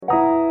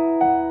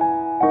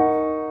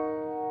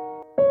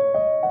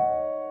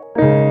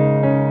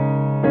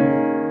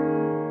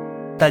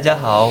大家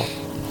好，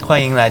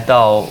欢迎来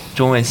到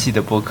中文系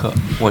的播客，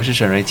我是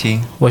沈瑞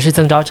清，我是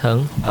曾昭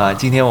成。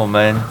今天我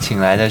们请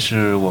来的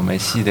是我们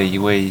系的一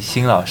位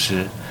新老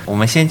师，我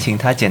们先请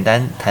他简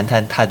单谈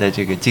谈他的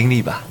这个经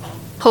历吧。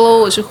Hello，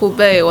 我是胡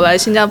贝，我来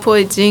新加坡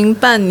已经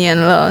半年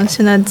了，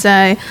现在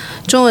在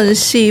中文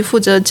系负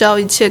责教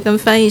一切跟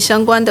翻译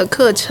相关的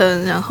课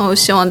程，然后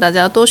希望大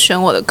家多选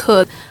我的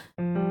课。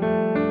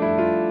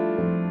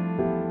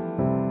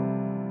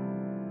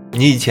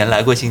你以前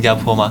来过新加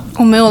坡吗？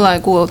我没有来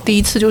过，第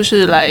一次就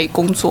是来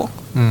工作。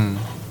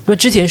那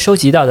之前收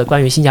集到的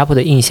关于新加坡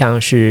的印象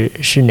是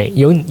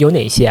有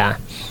哪些啊？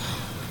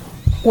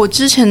我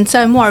之前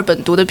在墨尔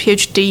本读的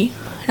PhD，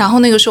 然后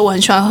那个时候我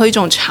很喜欢喝一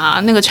种茶，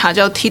那个茶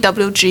叫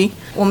TWG，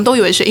 我们都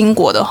以为是英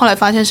国的，后来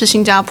发现是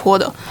新加坡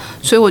的，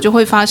所以我就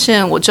会发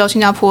现我知道新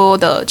加坡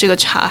的这个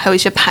茶还有一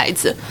些牌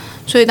子，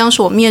所以当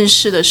时我面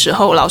试的时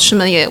候，老师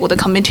们我的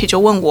committee 就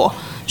问我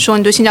说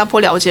你对新加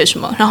坡了解什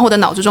么，然后我的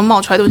脑子中冒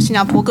出来都是新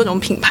加坡各种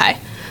品牌，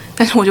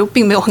但是我就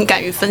并没有很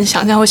敢于分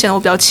享，这样会显得我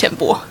比较浅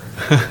薄。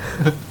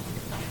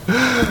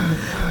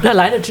那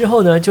来了之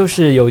后呢，就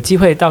是有机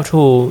会到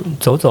处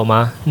走走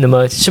吗？那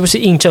么是不是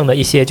印证了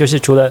一些，就是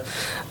除了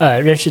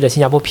认识的新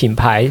加坡品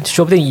牌，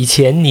说不定以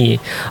前你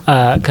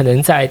可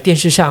能在电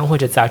视上或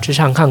者杂志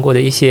上看过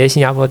的一些新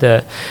加坡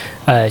的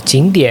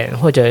景点，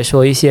或者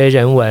说一些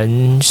人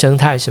文生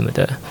态什么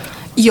的？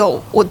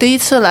有，我第一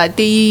次来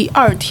第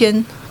2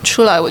天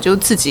出来，我就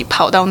自己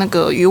跑到那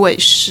个鱼尾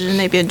狮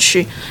那边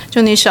去。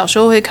就你小时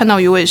候会看到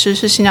鱼尾狮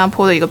是新加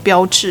坡的一个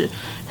标志，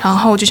然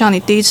后就像你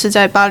第一次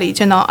在巴黎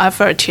见到埃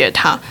菲尔铁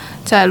塔，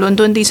在伦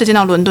敦第一次见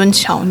到伦敦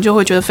桥，你就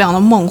会觉得非常的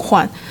梦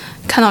幻，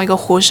看到一个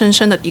活生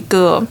生的一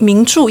个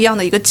名著一样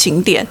的一个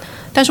景点。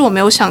但是我没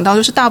有想到，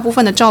就是大部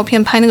分的照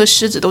片拍那个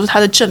狮子都是它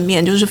的正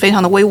面，就是非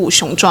常的威武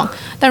雄壮。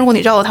但如果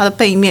你绕到它的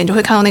背面，就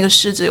会看到那个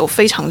狮子有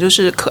非常就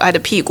是可爱的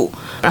屁股，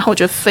然后我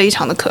觉得非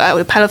常的可爱，我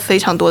就拍了非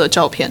常多的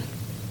照片。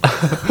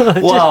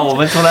哇，我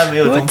们从来没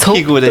有从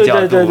屁股的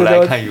角度来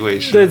看鱼尾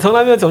狮，对，从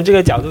来没有从这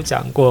个角度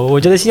讲过。我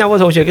觉得新加坡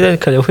同学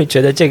可能会觉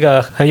得这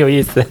个很有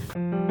意思。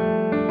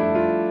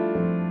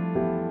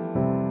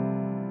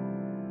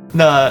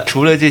那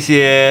除了这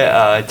些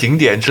景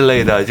点之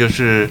类的，就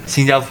是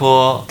新加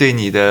坡对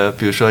你的，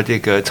比如说这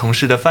个从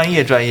事的翻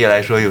译专业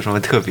来说，有什么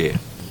特别？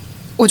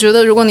我觉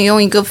得如果你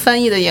用一个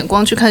翻译的眼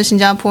光去看新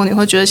加坡，你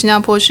会觉得新加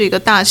坡是一个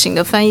大型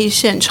的翻译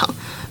现场，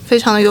非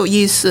常的有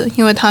意思，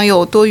因为它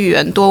有多语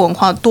言、多文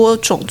化、多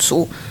种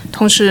族，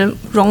同时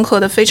融合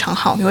的非常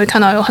好。你会看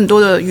到有很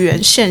多的语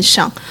言现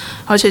象，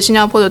而且新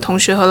加坡的同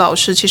学和老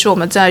师，其实我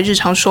们在日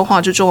常说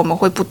话之中，我们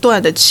会不断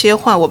的切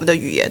换我们的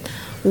语言，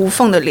无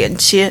缝的连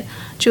接。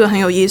这个很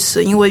有意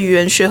思，因为语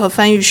言学和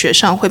翻译学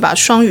上会把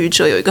双语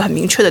者有一个很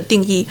明确的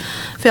定义，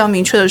非常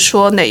明确的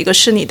说哪一个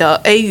是你的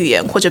A 语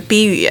言或者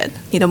B 语言，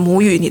你的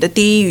母语，你的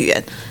第一语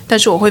言。但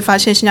是我会发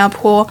现新加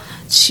坡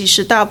其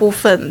实大部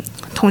分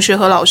同学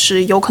和老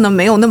师有可能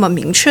没有那么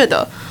明确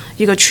的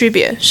一个区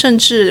别，甚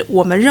至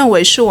我们认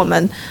为是我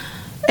们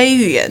A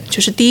语言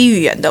就是第一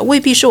语言的，未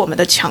必是我们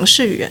的强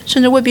势语言，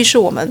甚至未必是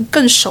我们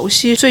更熟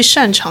悉、最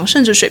擅长，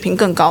甚至水平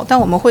更高。但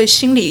我们会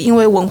心里因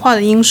为文化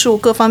的因素、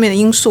各方面的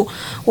因素，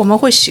我们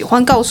会喜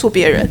欢告诉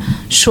别人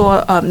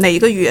说，哪一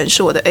个语言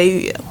是我的 A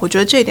语言。我觉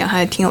得这一点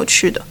还挺有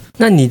趣的。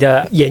那你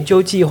的研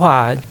究计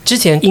划之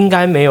前应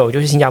该没有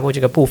就是新加坡这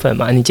个部分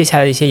嘛？你接下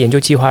来的一些研究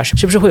计划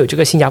是不是会有这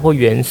个新加坡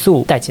元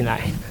素带进来？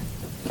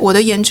我的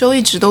研究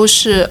一直都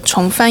是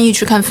从翻译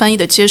去看翻译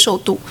的接受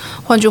度，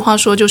换句话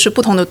说就是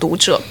不同的读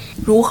者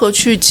如何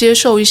去接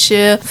受一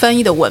些翻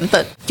译的文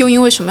本，又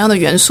因为什么样的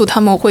元素他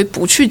们会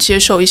不去接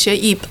受一些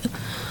译本。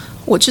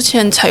我之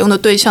前采用的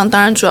对象当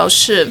然主要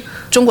是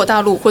中国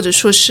大陆或者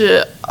说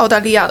是澳大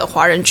利亚的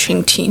华人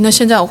群体，那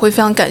现在我会非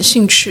常感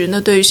兴趣，那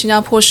对于新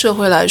加坡社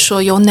会来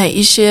说有哪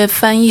一些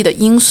翻译的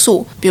因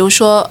素，比如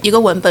说一个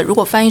文本如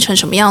果翻译成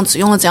什么样子，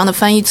用了怎样的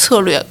翻译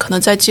策略，可能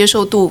在接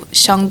受度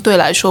相对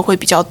来说会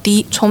比较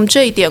低。从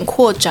这一点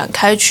扩展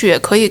开去，也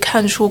可以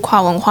看出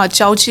跨文化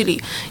交际里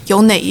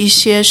有哪一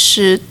些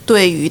是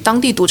对于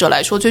当地读者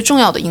来说最重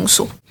要的因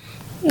素。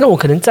那我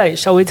可能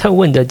稍微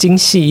问的精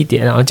细一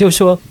点啊，就是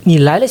说你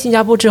来了新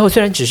加坡之后，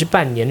虽然只是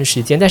半年的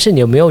时间，但是你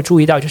有没有注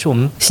意到，就是我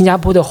们新加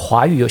坡的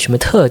华语有什么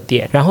特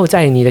点？然后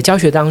在你的教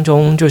学当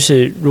中，就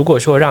是如果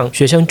说让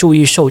学生注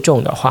意受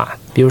众的话，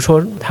比如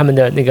说他们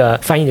的那个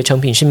翻译的成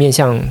品是面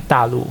向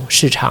大陆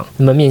市场，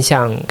那么面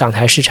向港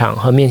台市场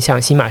和面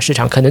向新马市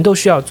场，可能都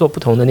需要做不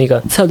同的那个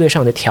策略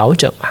上的调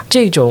整嘛。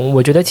这种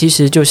我觉得其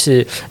实就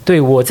是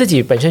对我自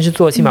己本身是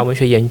做新马文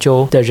学研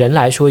究的人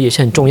来说也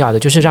是很重要的，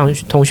就是让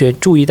同学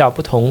注意到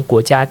不同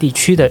国家地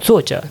区的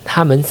作者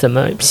他们怎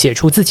么写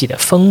出自己的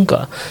风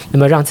格，那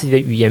么让自己的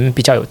语言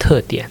比较有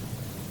特点。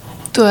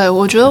对，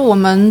我觉得我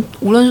们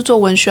无论是做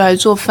文学还是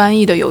做翻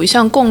译的，有一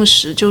项共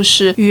识，就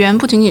是语言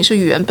不仅仅是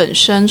语言本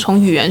身，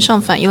从语言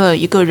上反映了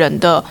一个人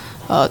的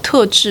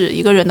特质，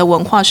一个人的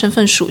文化身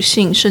份属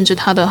性，甚至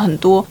他的很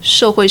多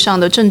社会上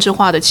的政治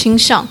化的倾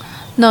向。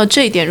那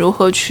这一点如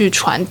何去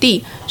传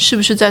递，是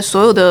不是在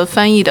所有的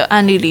翻译的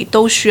案例里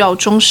都需要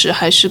忠实，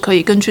还是可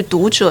以根据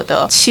读者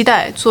的期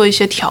待做一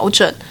些调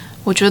整？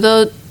我觉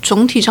得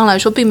总体上来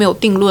说并没有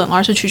定论，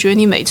而是取决于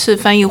你每次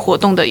翻译活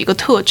动的一个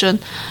特征。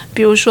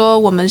比如说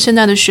我们现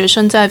在的学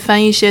生在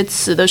翻译一些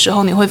词的时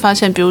候，你会发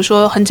现比如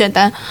说很简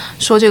单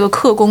说这个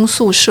客工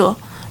宿舍，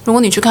如果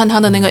你去看它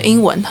的那个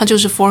英文，它就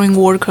是 foreign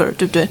worker，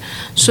 对不对？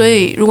所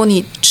以如果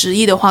你直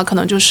译的话，可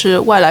能就是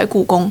外来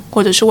雇工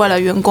或者是外来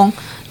员工，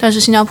但是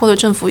新加坡的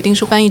政府一定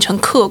是翻译成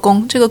客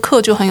工，这个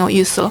客就很有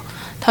意思了，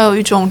它有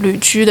一种旅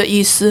居的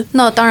意思。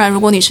那当然如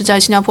果你是在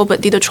新加坡本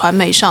地的传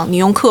媒上，你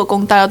用客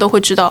工，大家都会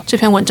知道这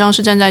篇文章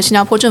是站在新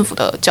加坡政府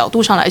的角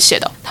度上来写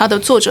的，它的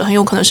作者很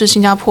有可能是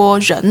新加坡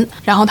人，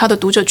然后它的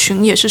读者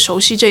群也是熟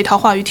悉这一套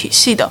话语体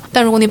系的。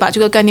但如果你把这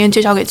个概念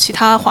介绍给其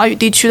他华语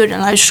地区的人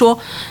来说，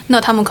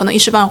那他们可能一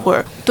时半会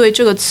儿对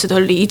这个词的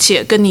理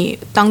解跟你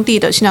当地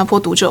的新加坡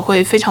读者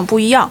会非常不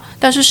一样。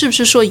但是是不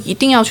是说一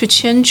定要去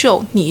迁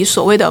就你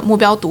所谓的目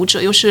标读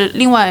者，又是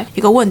另外一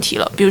个问题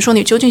了。比如说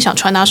你究竟想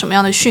传达什么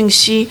样的讯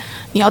息，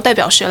你要代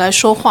表谁来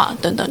说话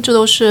等等，这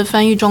都是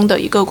翻译中的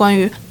一个关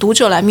于读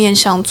者来面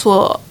向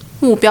做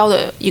目标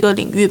的一个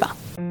领域吧。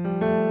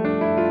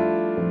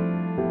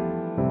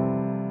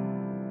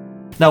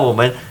那我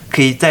们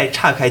可以再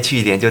岔开去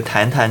一点，就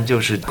谈谈，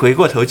就是回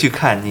过头去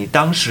看你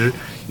当时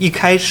一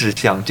开始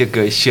想这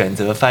个选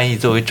择翻译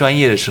作为专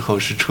业的时候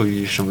是出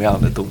于什么样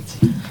的动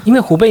机？因为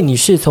胡贝你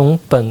是从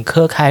本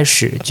科开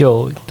始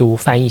就读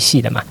翻译系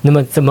的嘛，那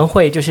么怎么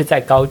会就是在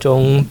高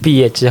中毕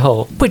业之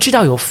后不知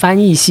道有翻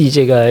译系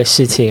这个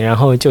事情，然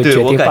后就决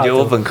定报读？对，我感觉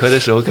我本科的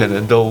时候可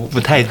能都不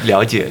太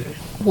了解。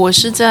我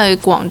是在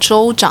广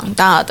州长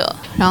大的，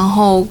然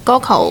后高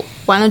考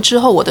完了之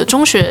后，我的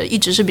中学一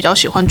直是比较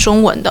喜欢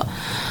中文的，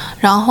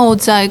然后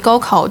在高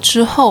考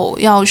之后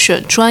要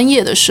选专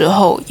业的时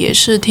候，也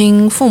是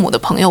听父母的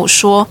朋友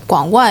说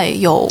广外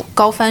有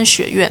高翻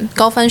学院，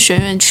高翻学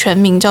院全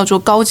名叫做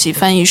高级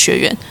翻译学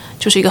院，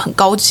就是一个很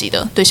高级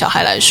的对小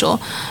孩来说。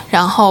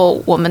然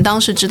后我们当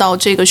时知道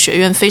这个学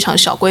院非常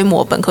小规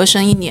模，本科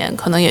生一年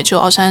可能也就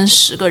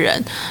20-30个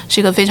人，是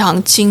一个非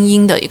常精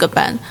英的一个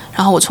班。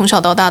然后我从小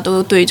到大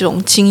都对这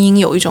种精英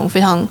有一种非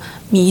常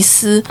迷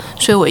思，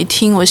所以我一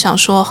听我想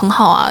说很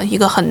好啊，一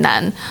个很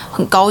难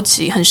很高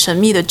级很神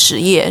秘的职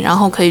业，然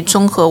后可以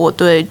综合我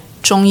对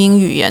中英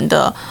语言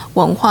的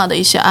文化的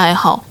一些爱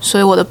好，所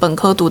以我的本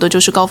科读的就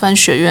是高翻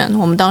学院。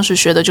我们当时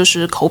学的就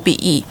是口笔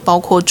译，包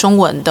括中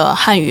文的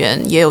汉语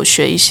言也有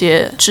学一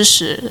些知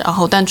识，然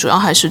后但主要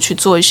还是去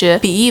做一些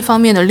笔译方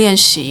面的练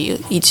习，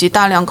以及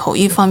大量口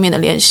译方面的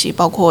练习，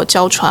包括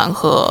交传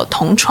和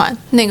同传。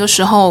那个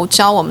时候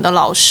教我们的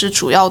老师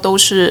主要都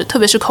是，特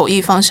别是口译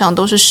方向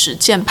都是实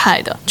践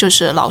派的，就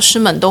是老师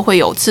们都会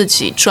有自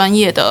己专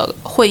业的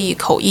会议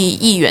口译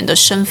译员的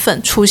身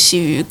份，出席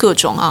于各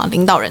种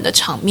领导人的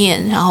场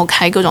面，然后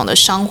开各种的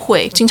商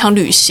会，经常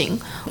旅行。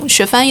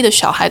学翻译的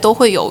小孩都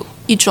会有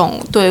一种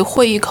对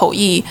会议口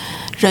译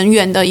人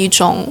员的一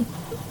种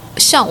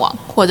向往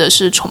或者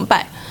是崇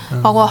拜，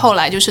包括后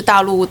来就是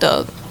大陆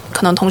的，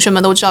可能同学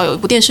们都知道有一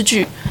部电视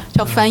剧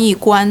叫《翻译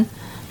官》，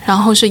然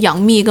后是杨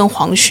幂跟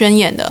黄轩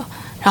演的，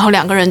然后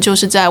两个人就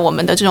是在我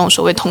们的这种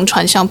所谓同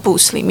传像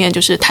booth 里面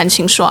就是谈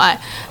情说爱，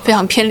非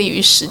常偏离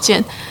于实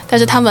践，但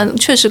是他们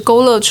确实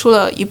勾勒出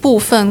了一部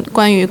分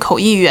关于口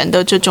译员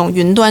的这种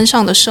云端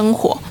上的生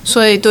活，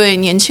所以对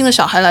年轻的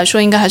小孩来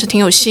说应该还是挺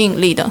有吸引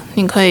力的。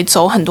你可以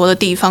走很多的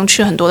地方，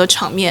去很多的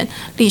场面，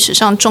历史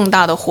上重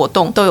大的活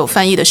动都有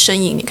翻译的身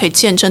影，你可以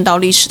见证到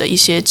历史的一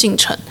些进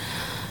程。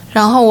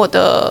然后我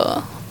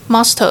的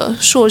master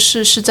硕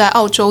士是在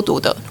澳洲读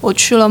的，我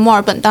去了墨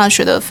尔本大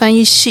学的翻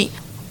译系。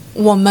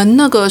我们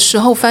那个时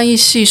候翻译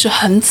系是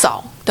很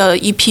早的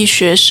一批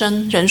学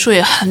生，人数也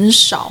很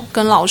少，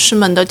跟老师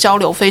们的交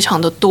流非常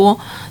的多。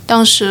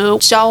当时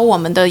教我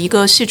们的一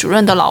个系主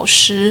任的老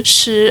师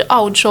是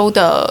澳洲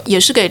的，也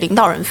是给领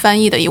导人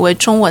翻译的一位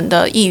中文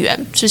的译员，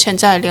之前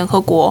在联合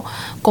国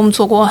工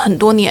作过很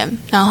多年，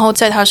然后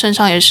在他身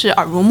上也是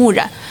耳濡目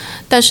染。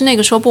但是那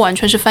个时候不完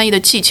全是翻译的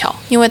技巧，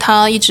因为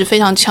他一直非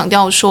常强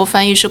调说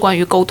翻译是关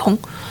于沟通。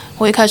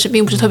我一开始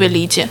并不是特别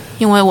理解，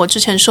因为我之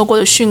前受过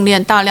的训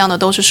练大量的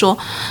都是说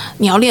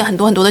你要练很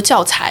多很多的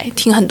教材，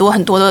听很多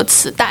很多的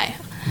磁带，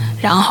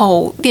然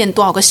后练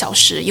多少个小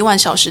时，10000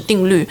小时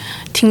定律，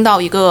听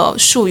到一个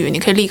术语你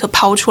可以立刻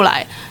抛出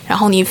来，然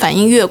后你反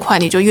应越快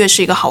你就越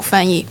是一个好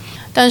翻译。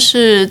但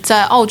是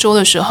在澳洲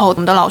的时候，我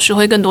们的老师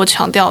会更多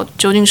强调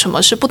究竟什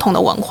么是不同的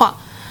文化，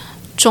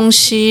中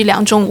西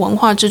两种文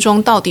化之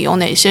中到底有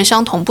哪些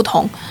相同不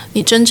同，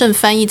你真正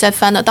翻译在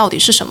翻的到底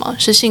是什么，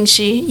是信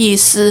息意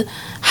思，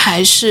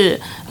还是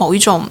某一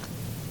种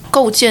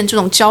构建这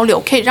种交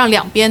流可以让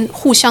两边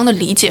互相的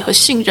理解和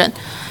信任。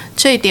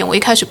这一点我一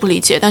开始不理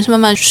解，但是慢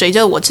慢随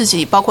着我自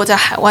己包括在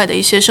海外的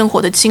一些生活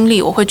的经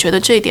历，我会觉得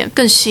这一点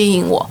更吸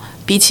引我，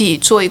比起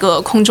做一个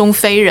空中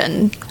飞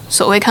人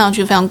所谓看上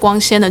去非常光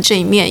鲜的这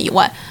一面以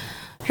外。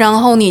然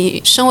后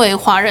你身为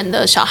华人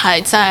的小孩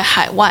在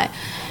海外，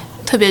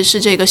特别是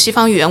这个西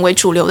方语言为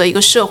主流的一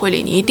个社会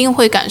里，你一定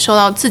会感受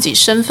到自己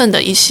身份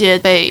的一些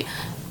被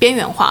边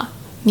缘化，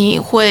你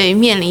会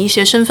面临一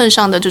些身份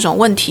上的这种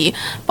问题，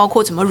包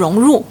括怎么融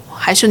入，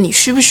还是你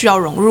需不需要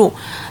融入，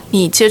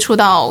你接触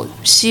到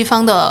西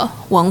方的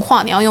文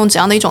化，你要用怎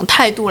样的一种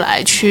态度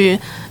来去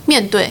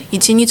面对，以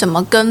及你怎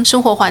么跟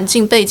生活环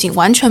境背景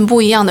完全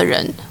不一样的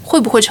人会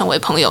不会成为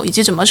朋友，以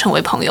及怎么成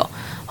为朋友。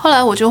后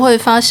来我就会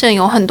发现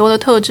有很多的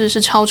特质是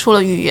超出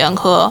了语言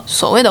和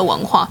所谓的文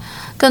化，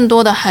更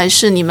多的还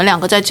是你们两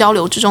个在交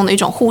流之中的一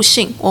种互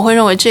信。我会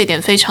认为这一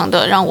点非常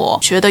的让我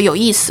觉得有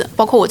意思。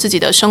包括我自己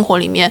的生活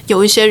里面，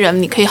有一些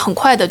人你可以很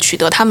快的取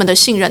得他们的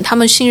信任，他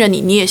们信任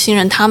你，你也信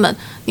任他们。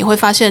你会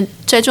发现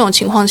在这种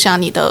情况下，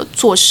你的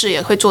做事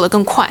也会做得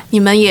更快，你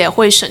们也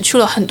会省去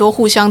了很多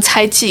互相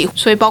猜忌。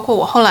所以包括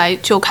我后来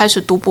就开始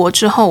读博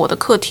之后，我的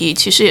课题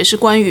其实也是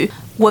关于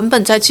文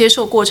本在接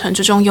受过程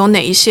之中有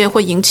哪一些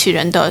会引起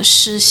人的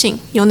失信，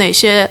有哪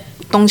些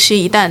东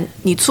西一旦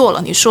你做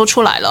了，你说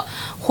出来了，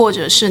或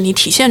者是你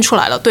体现出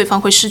来了，对方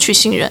会失去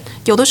信任。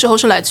有的时候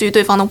是来自于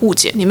对方的误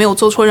解，你没有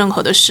做错任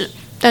何的事，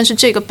但是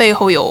这个背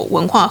后有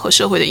文化和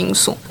社会的因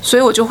素。所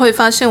以我就会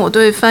发现我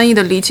对翻译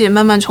的理解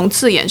慢慢从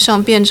字眼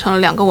上变成了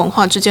两个文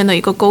化之间的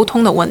一个沟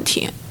通的问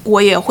题。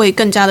我也会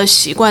更加的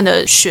习惯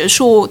的学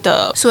术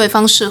的思维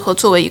方式和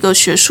作为一个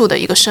学术的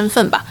一个身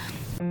份吧。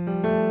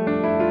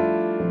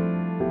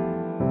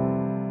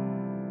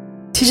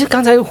其实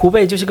刚才胡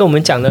贝就是跟我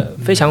们讲了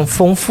非常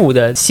丰富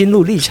的心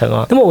路历程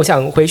啊。那么我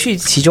想回去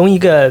其中一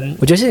个，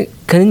我觉得是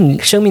可能你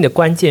生命的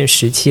关键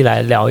时期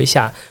来聊一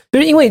下，就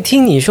是因为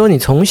听你说你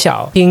从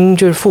小听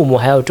就是父母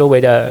还有周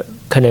围的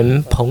可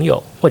能朋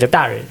友或者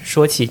大人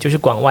说起就是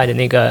广外的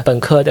那个本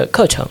科的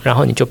课程，然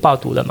后你就报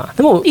读了嘛。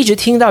那么我一直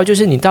听到就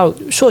是你到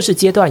硕士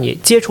阶段也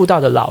接触到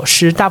的老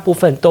师大部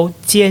分都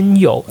兼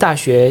有大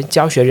学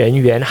教学人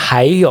员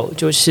还有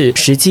就是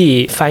实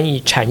际翻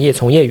译产业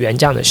从业员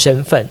这样的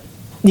身份。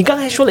你刚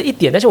才说了一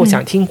点，但是我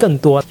想听更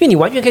多，因为你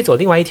完全可以走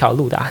另外一条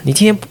路的啊！你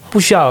今天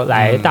不需要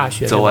来大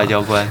学，走外交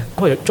官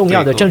或者重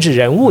要的政治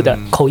人物的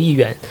口译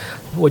员。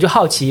我就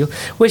好奇，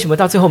为什么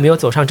到最后没有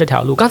走上这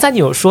条路？刚才你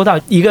有说到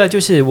一个，就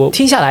是我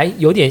听下来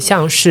有点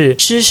像是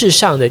知识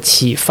上的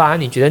启发，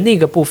你觉得那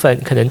个部分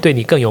可能对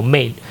你更有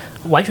魅力，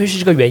完全是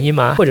这个原因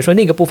吗？或者说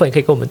那个部分可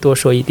以跟我们多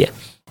说一点？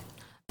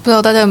不知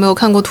道大家有没有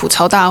看过吐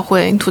槽大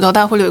会？吐槽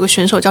大会里有一个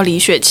选手叫李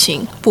雪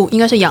琴，不，应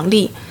该是杨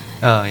丽。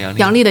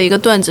杨丽的一个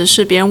段子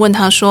是别人问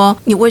他说，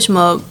你为什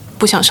么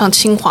不想上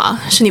清华？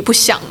是你不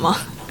想吗？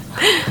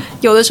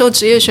有的时候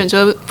职业选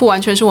择不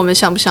完全是我们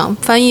想不想。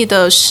翻译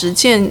的实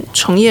践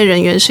从业人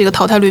员是一个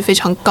淘汰率非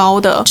常高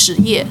的职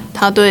业，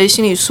他对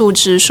心理素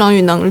质、双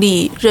语能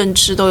力、认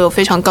知都有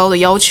非常高的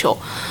要求。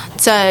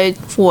在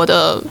我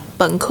的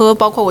本科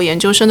包括我研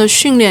究生的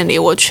训练里，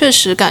我确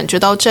实感觉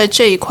到在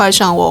这一块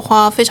上我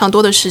花非常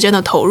多的时间的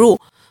投入，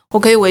我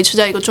可以维持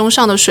在一个中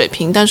上的水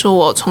平，但是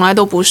我从来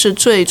都不是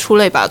最出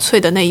类拔萃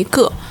的那一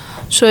个。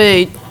所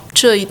以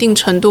这一定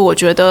程度我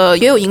觉得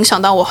也有影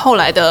响到我后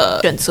来的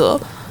选择。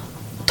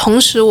同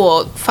时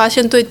我发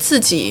现对自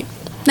己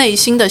内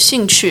心的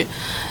兴趣，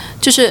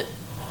就是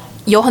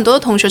有很多的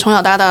同学从小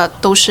到大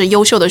都是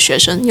优秀的学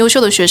生，优秀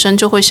的学生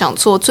就会想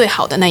做最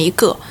好的那一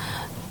个。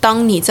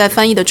当你在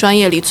翻译的专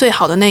业里最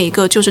好的那一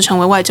个就是成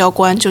为外交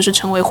官，就是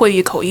成为会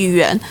议口译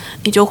员，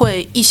你就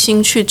会一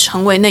心去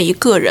成为那一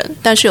个人。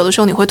但是有的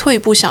时候你会退一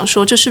步想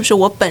说，这是不是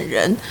我本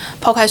人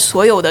抛开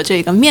所有的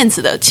这个面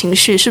子的情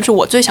绪，是不是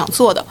我最想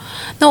做的？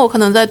那我可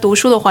能在读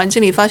书的环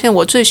境里发现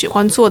我最喜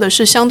欢做的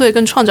是相对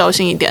更创造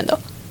性一点的。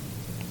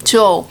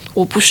就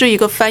我不是一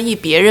个翻译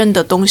别人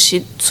的东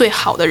西最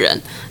好的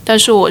人，但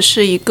是我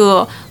是一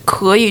个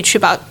可以去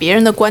把别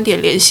人的观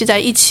点联系在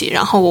一起，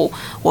然后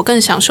我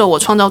更享受我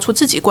创造出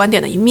自己观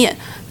点的一面。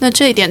那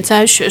这一点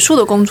在学术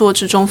的工作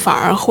之中反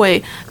而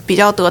会比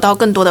较得到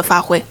更多的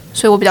发挥，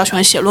所以我比较喜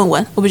欢写论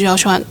文，我比较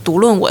喜欢读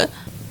论文，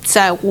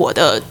在我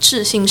的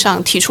智性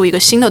上提出一个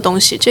新的东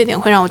西，这一点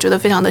会让我觉得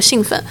非常的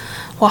兴奋。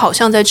我好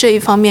像在这一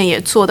方面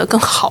也做得更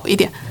好一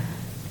点。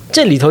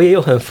这里头也有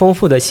很丰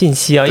富的信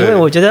息啊，因为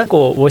我觉得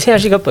我现在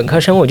是一个本科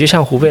生，我就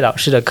上胡贝老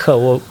师的课，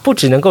我不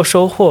只能够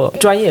收获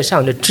专业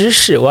上的知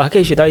识，我还可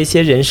以学到一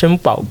些人生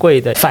宝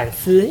贵的反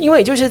思。因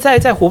为就是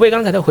在胡贝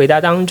刚才的回答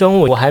当中，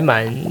我还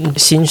蛮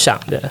欣赏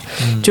的，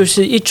就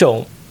是一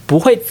种不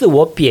会自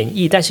我贬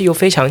义，但是又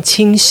非常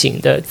清醒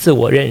的自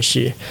我认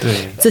识，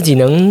对自己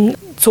能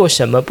做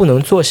什么，不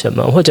能做什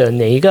么，或者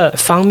哪一个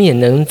方面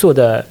能做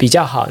得比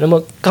较好，那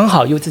么刚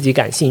好又自己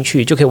感兴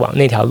趣，就可以往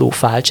那条路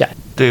发展。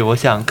对，我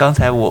想刚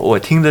才我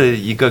听的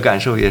一个感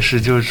受也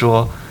是，就是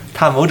说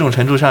他某种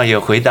程度上也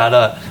回答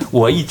了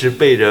我一直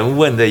被人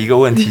问的一个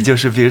问题，就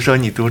是比如说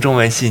你读中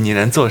文系你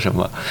能做什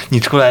么，你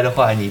出来的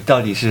话你到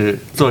底是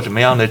做什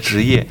么样的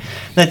职业。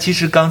那其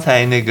实刚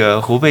才那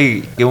个胡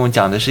贝给我们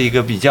讲的是一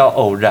个比较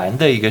偶然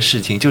的一个事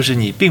情，就是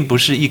你并不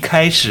是一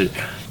开始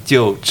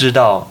就知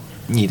道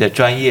你的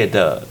专业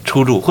的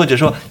出路，或者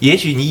说也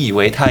许你以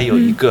为它有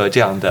一个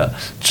这样的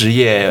职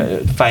业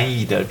翻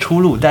译的出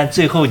路，但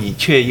最后你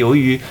却由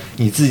于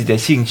你自己的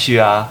兴趣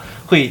啊，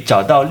会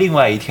找到另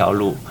外一条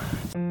路。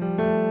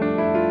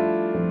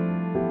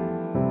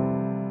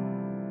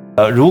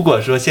如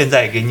果说现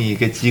在给你一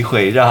个机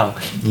会，让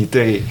你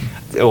对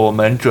我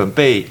们准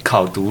备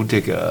考读这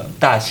个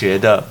大学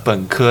的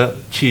本科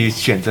去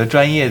选择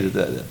专业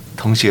的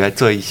同学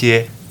做一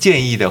些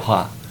建议的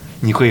话，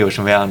你会有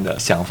什么样的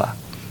想法？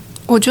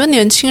我觉得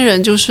年轻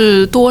人就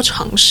是多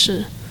尝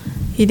试，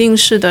一定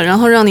是的。然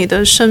后让你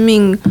的生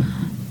命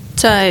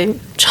在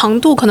长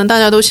度可能大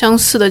家都相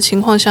似的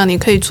情况下，你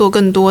可以做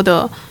更多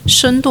的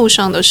深度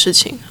上的事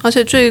情。而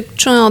且最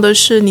重要的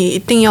是，你一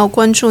定要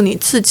关注你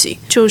自己，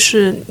就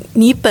是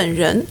你本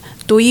人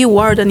独一无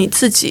二的你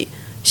自己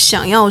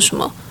想要什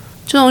么。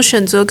这种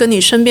选择跟你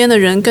身边的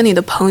人、跟你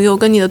的朋友、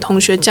跟你的同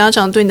学、家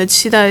长对你的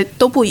期待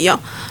都不一样。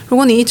如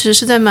果你一直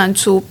是在满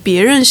足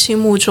别人心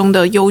目中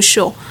的优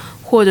秀，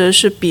或者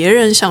是别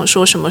人想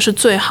说什么是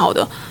最好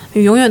的，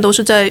你永远都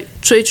是在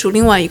追逐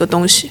另外一个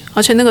东西，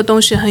而且那个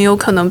东西很有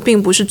可能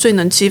并不是最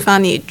能激发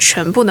你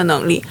全部的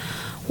能力。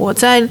我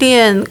在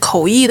练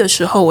口译的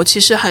时候，我其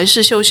实还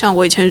是就像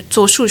我以前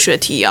做数学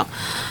题一样，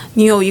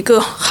你有一个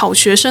好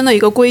学生的一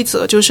个规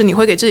则，就是你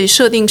会给自己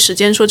设定时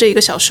间，说这1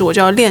个小时我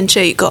就要练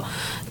这一个，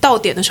到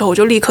点的时候我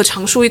就立刻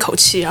长舒一口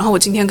气，然后我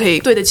今天可以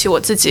对得起我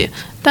自己。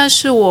但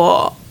是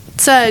我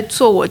在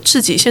做我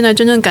自己现在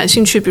真正感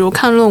兴趣，比如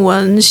看论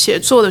文写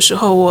作的时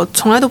候，我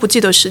从来都不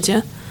记得时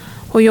间，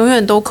我永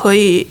远都可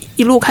以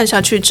一路看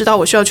下去，知道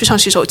我需要去上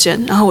洗手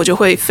间，然后我就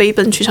会飞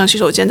奔去上洗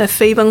手间，再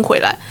飞奔回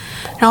来。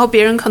然后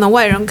别人可能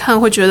外人看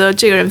会觉得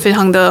这个人非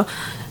常的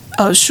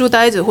书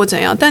呆子或怎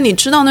样，但你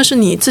知道那是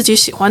你自己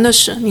喜欢的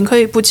事，你可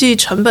以不计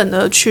成本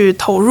的去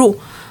投入。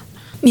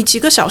你几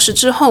个小时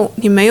之后，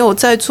你没有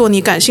在做你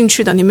感兴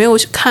趣的，你没有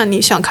看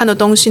你想看的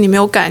东西，你没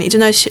有改你正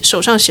在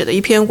手上写的一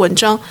篇文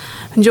章，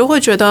你就会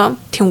觉得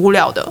挺无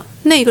聊的。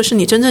那个是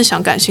你真正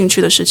想感兴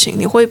趣的事情，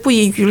你会不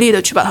遗余力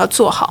的去把它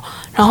做好，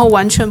然后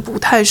完全不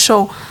太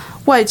受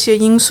外界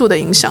因素的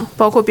影响，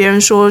包括别人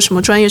说什么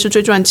专业是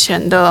最赚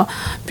钱的，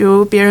比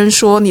如别人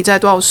说你在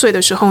多少岁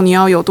的时候你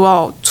要有多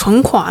少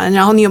存款，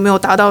然后你有没有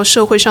达到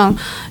社会上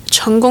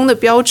成功的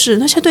标志，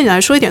那些对你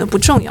来说一点都不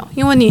重要，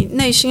因为你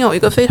内心有一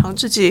个非常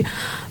自己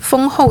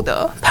丰厚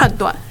的判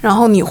断，然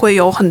后你会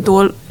有很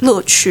多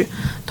乐趣，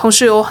同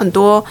时有很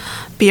多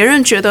别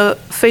人觉得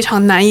非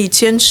常难以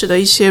坚持的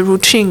一些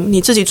routine，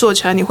 你自己做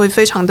起来你会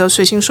非常的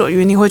随心所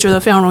欲，你会觉得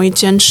非常容易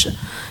坚持。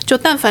就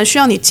但凡需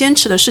要你坚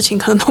持的事情，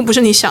可能都不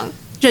是你想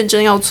认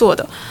真要做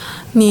的，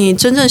你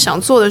真正想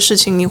做的事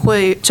情，你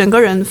会整个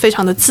人非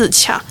常的自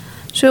洽。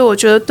所以我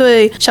觉得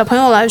对小朋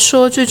友来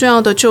说，最重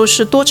要的就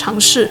是多尝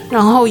试，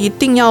然后一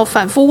定要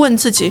反复问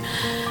自己，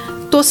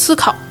多思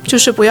考，就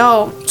是不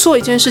要做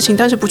一件事情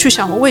但是不去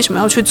想我为什么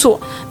要去做，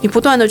你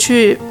不断的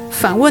去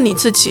反问你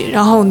自己，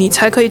然后你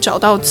才可以找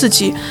到自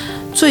己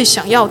最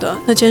想要的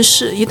那件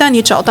事。一旦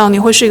你找到，你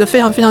会是一个非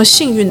常非常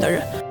幸运的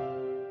人。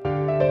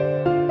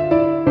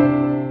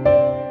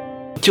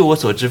就我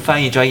所知，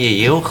翻译专业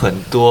也有很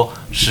多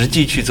实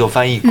际去做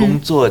翻译工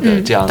作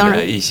的这样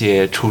的一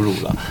些出路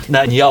了。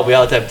那你要不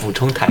要再补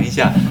充谈一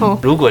下，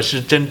如果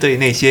是针对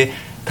那些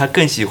他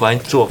更喜欢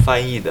做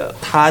翻译的，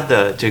他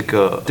的这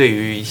个对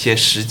于一些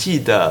实际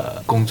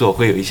的工作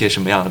会有一些什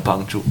么样的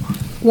帮助？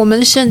我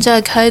们现在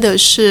开的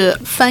是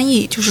翻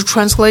译，就是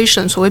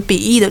translation， 所谓笔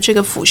译的这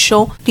个辅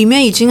修，里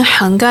面已经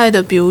涵盖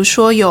的，比如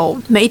说有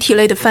媒体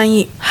类的翻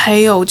译，还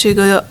有这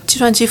个计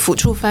算机辅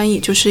助翻译，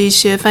就是一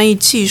些翻译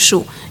技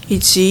术，以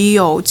及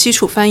有基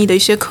础翻译的一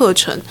些课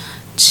程，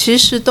其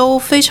实都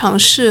非常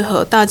适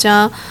合大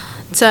家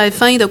在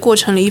翻译的过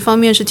程里，一方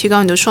面是提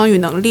高你的双语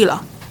能力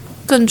了，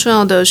更重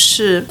要的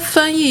是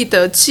翻译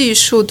的技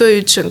术对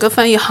于整个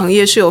翻译行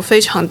业是有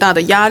非常大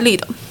的压力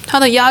的。它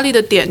的压力的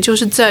点就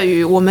是在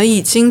于，我们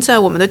已经在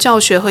我们的教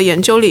学和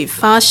研究里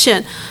发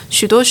现，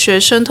许多学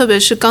生，特别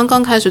是刚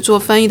刚开始做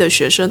翻译的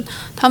学生，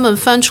他们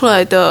翻出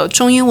来的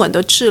中英文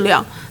的质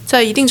量，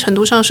在一定程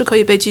度上是可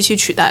以被机器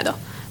取代的，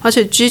而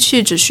且机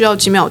器只需要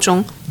几秒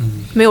钟，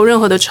没有任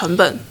何的成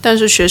本。但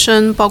是学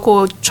生包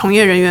括从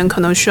业人员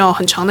可能需要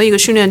很长的一个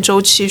训练周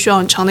期，需要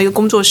很长的一个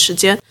工作时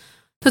间。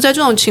那在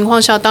这种情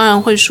况下，当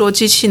然会说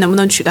机器能不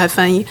能取代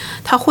翻译？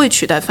它会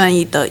取代翻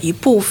译的一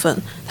部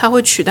分，它会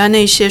取代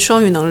那些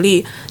双语能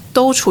力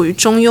都处于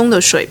中庸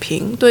的水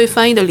平，对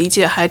翻译的理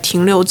解还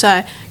停留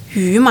在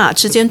语码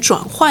之间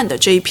转换的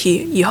这一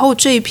批。以后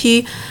这一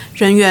批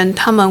人员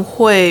他们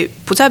会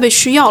不再被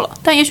需要了，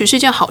但也许是一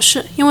件好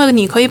事，因为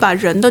你可以把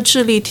人的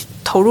智力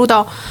投入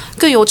到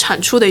更有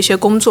产出的一些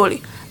工作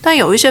里。但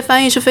有一些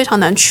翻译是非常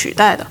难取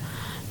代的，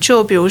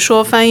就比如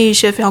说翻译一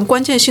些非常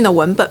关键性的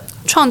文本，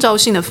创造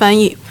性的翻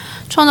译。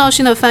创造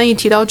性的翻译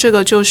提到这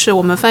个，就是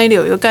我们翻译里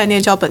有一个概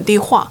念叫本地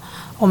化，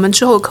我们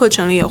之后课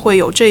程里也会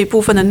有这一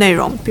部分的内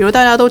容。比如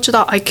大家都知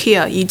道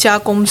IKEA 宜家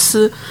公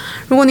司，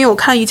如果你有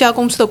看宜家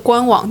公司的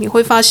官网，你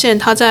会发现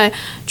它在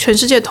全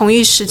世界同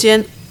一时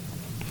间，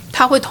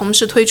它会同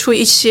时推出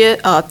一些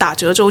打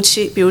折周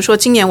期。比如说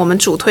今年我们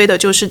主推的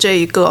就是这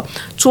一个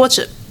桌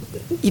子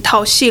一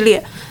套系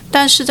列，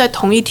但是在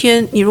同一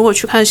天，你如果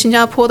去看新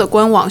加坡的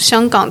官网、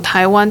香港、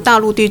台湾、大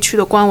陆地区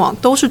的官网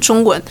都是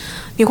中文，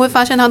你会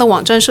发现它的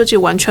网站设计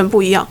完全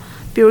不一样。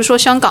比如说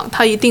香港，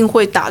它一定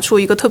会打出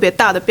一个特别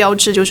大的标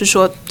志，就是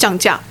说降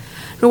价。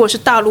如果是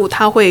大陆，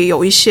它会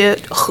有一些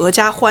合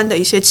家欢的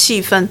一些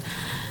气氛。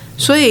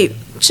所以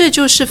这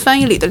就是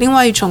翻译里的另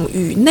外一种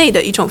语内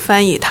的一种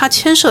翻译，它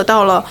牵涉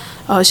到了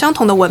相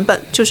同的文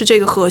本，就是这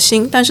个核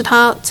心，但是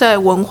它在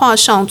文化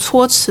上、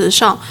措辞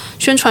上、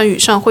宣传语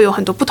上会有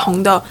很多不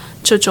同的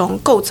这种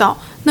构造。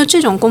那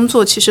这种工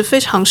作其实非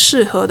常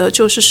适合的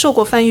就是受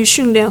过翻译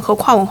训练和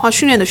跨文化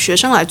训练的学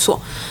生来做，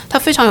它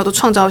非常有的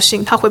创造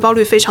性，它回报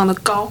率非常的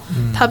高，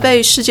它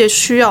被世界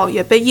需要，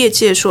也被业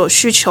界所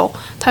需求，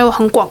它有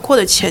很广阔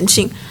的前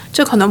景。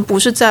这可能不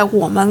是在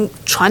我们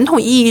传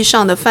统意义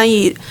上的翻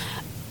译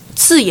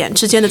字眼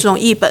之间的这种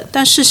译本，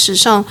但事实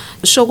上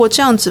受过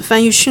这样子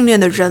翻译训练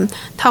的人，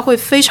他会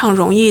非常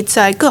容易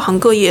在各行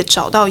各业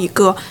找到一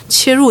个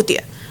切入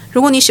点。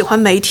如果你喜欢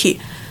媒体，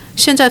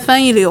现在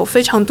翻译里有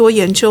非常多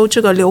研究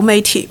这个流媒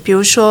体，比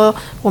如说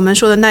我们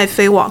说的奈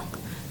飞网，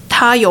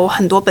它有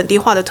很多本地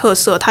化的特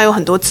色，它有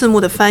很多字幕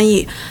的翻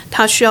译，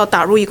它需要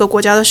打入一个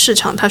国家的市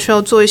场，它需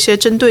要做一些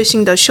针对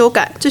性的修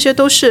改，这些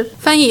都是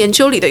翻译研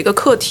究里的一个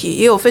课题，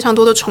也有非常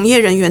多的从业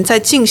人员在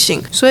进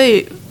行。所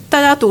以大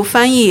家读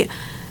翻译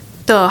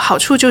的好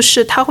处就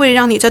是它会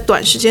让你在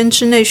短时间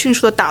之内迅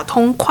速的打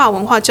通跨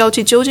文化交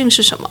际究竟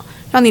是什么，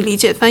让你理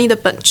解翻译的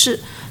本质，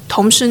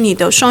同时你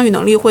的双语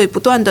能力会不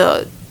断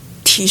的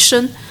提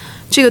升，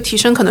这个提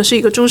升可能是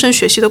一个终身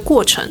学习的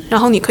过程，然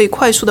后你可以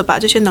快速的把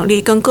这些能力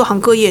跟各行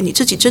各业你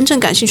自己真正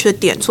感兴趣的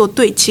点做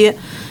对接。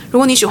如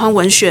果你喜欢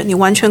文学，你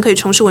完全可以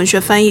从事文学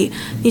翻译；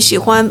你喜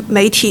欢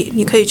媒体，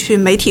你可以去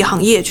媒体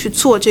行业去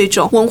做这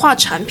种文化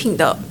产品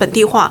的本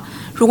地化。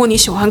如果你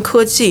喜欢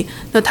科技，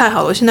那太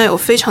好了，现在有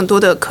非常多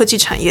的科技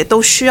产业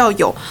都需要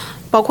有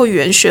包括语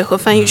言学和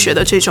翻译学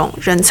的这种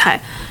人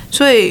才。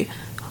所以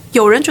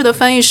有人觉得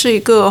翻译是一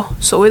个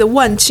所谓的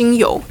万金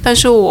油，但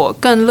是我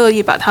更乐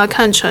意把它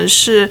看成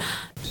是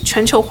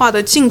全球化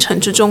的进程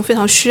之中非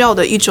常需要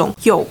的一种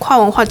有跨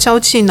文化交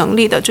际能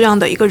力的这样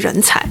的一个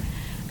人才。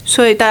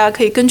所以大家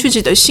可以根据自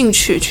己的兴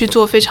趣去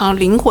做非常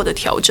灵活的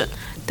调整，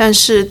但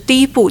是第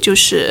一步就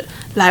是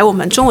来我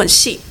们中文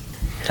系，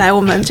来我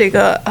们这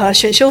个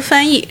选修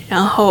翻译，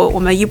然后我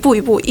们一步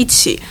一步一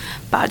起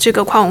把这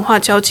个跨文化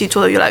交际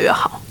做得越来越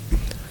好。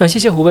谢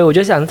谢胡贝，我觉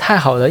得讲得太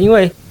好了，因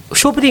为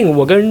说不定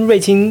我跟瑞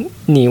清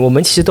我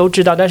们其实都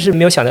知道，但是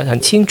没有想得很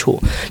清楚，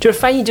就是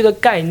翻译这个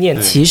概念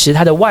其实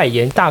它的外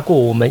延大过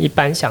我们一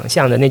般想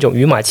象的那种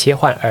语码切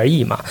换而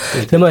已嘛。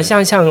那么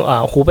像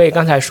胡贝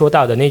刚才说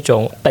到的那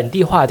种本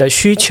地化的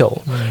需求，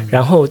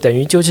然后等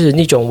于就是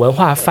那种文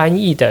化翻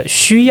译的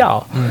需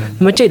要，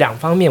那么这两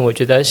方面我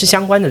觉得是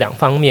相关的两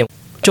方面。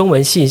中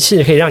文系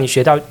是可以让你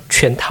学到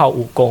全套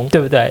武功，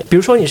对不对？比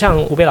如说你上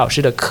胡贝老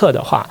师的课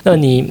的话，那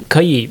你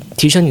可以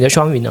提升你的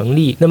双语能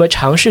力，那么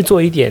尝试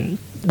做一点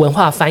文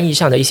化翻译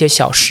上的一些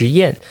小实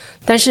验，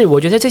但是我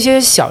觉得这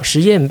些小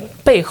实验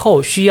背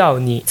后需要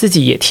你自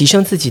己也提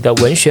升自己的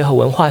文学和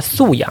文化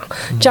素养，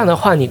这样的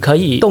话你可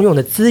以动用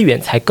的资源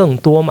才更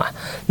多嘛。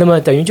那么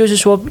等于就是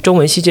说中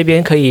文系这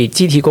边可以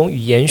既提供语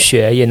言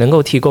学，也能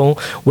够提供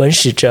文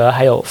史哲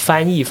还有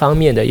翻译方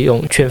面的一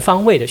种全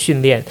方位的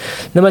训练，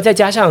那么再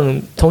加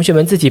上同学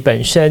们自己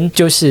本身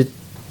就是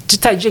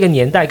在这个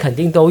年代肯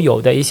定都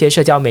有的一些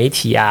社交媒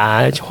体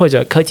啊，或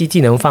者科技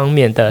技能方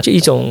面的这一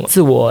种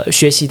自我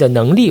学习的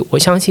能力，我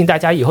相信大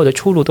家以后的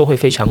出路都会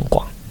非常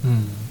广。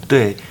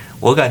对，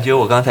我感觉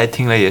我刚才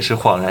听了也是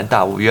恍然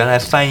大悟，原来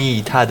翻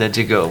译它的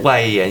这个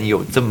外延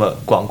有这么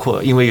广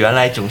阔，因为原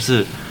来总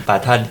是把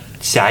它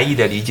狭义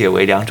的理解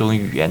为两种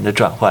语言的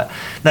转换，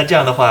那这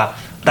样的话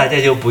大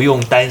家就不用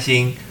担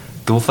心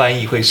读翻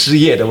译会失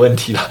业的问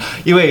题了，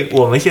因为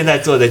我们现在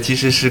做的其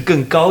实是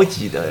更高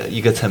级的一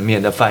个层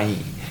面的翻译，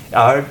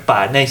而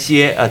把那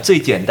些最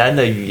简单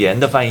的语言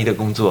的翻译的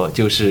工作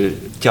就是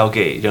交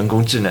给人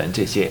工智能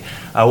这些，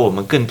而我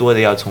们更多的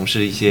要从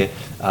事一些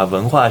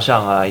文化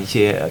上一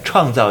些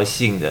创造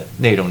性的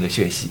内容的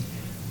学习。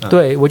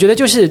对，我觉得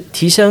就是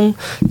提升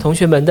同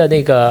学们的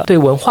那个对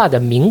文化的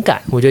敏感，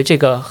我觉得这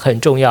个很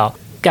重要。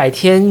改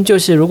天就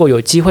是如果有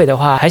机会的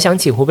话，还想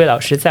请胡贝老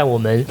师在我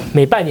们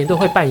每半年都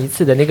会办一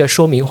次的那个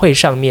说明会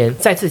上面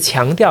再次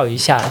强调一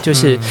下，就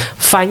是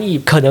翻译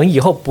可能以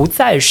后不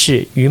再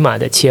是语码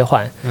的切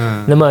换，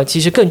那么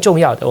其实更重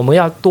要的我们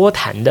要多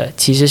谈的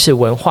其实是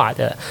文化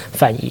的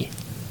翻译。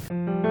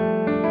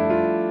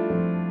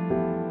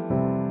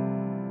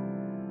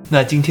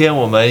那今天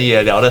我们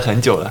也聊了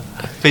很久了，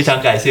非常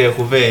感谢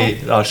胡贝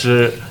老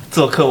师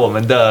做客我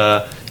们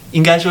的，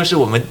应该说是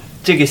我们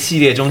这个系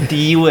列中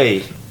第一位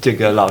这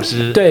个老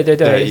师。对，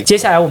接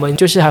下来我们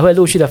就是还会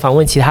陆续的访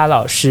问其他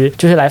老师，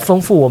就是来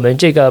丰富我们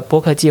这个播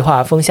客计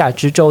划风下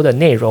之舟的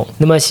内容。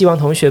那么希望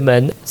同学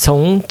们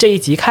从这一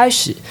集开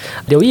始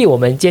留意我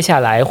们接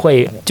下来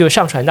会就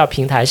上传到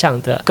平台上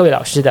的各位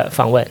老师的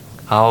访问。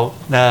好，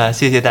那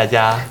谢谢大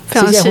家，非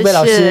常谢谢胡贝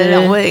老师，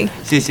两位，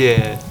谢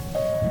谢。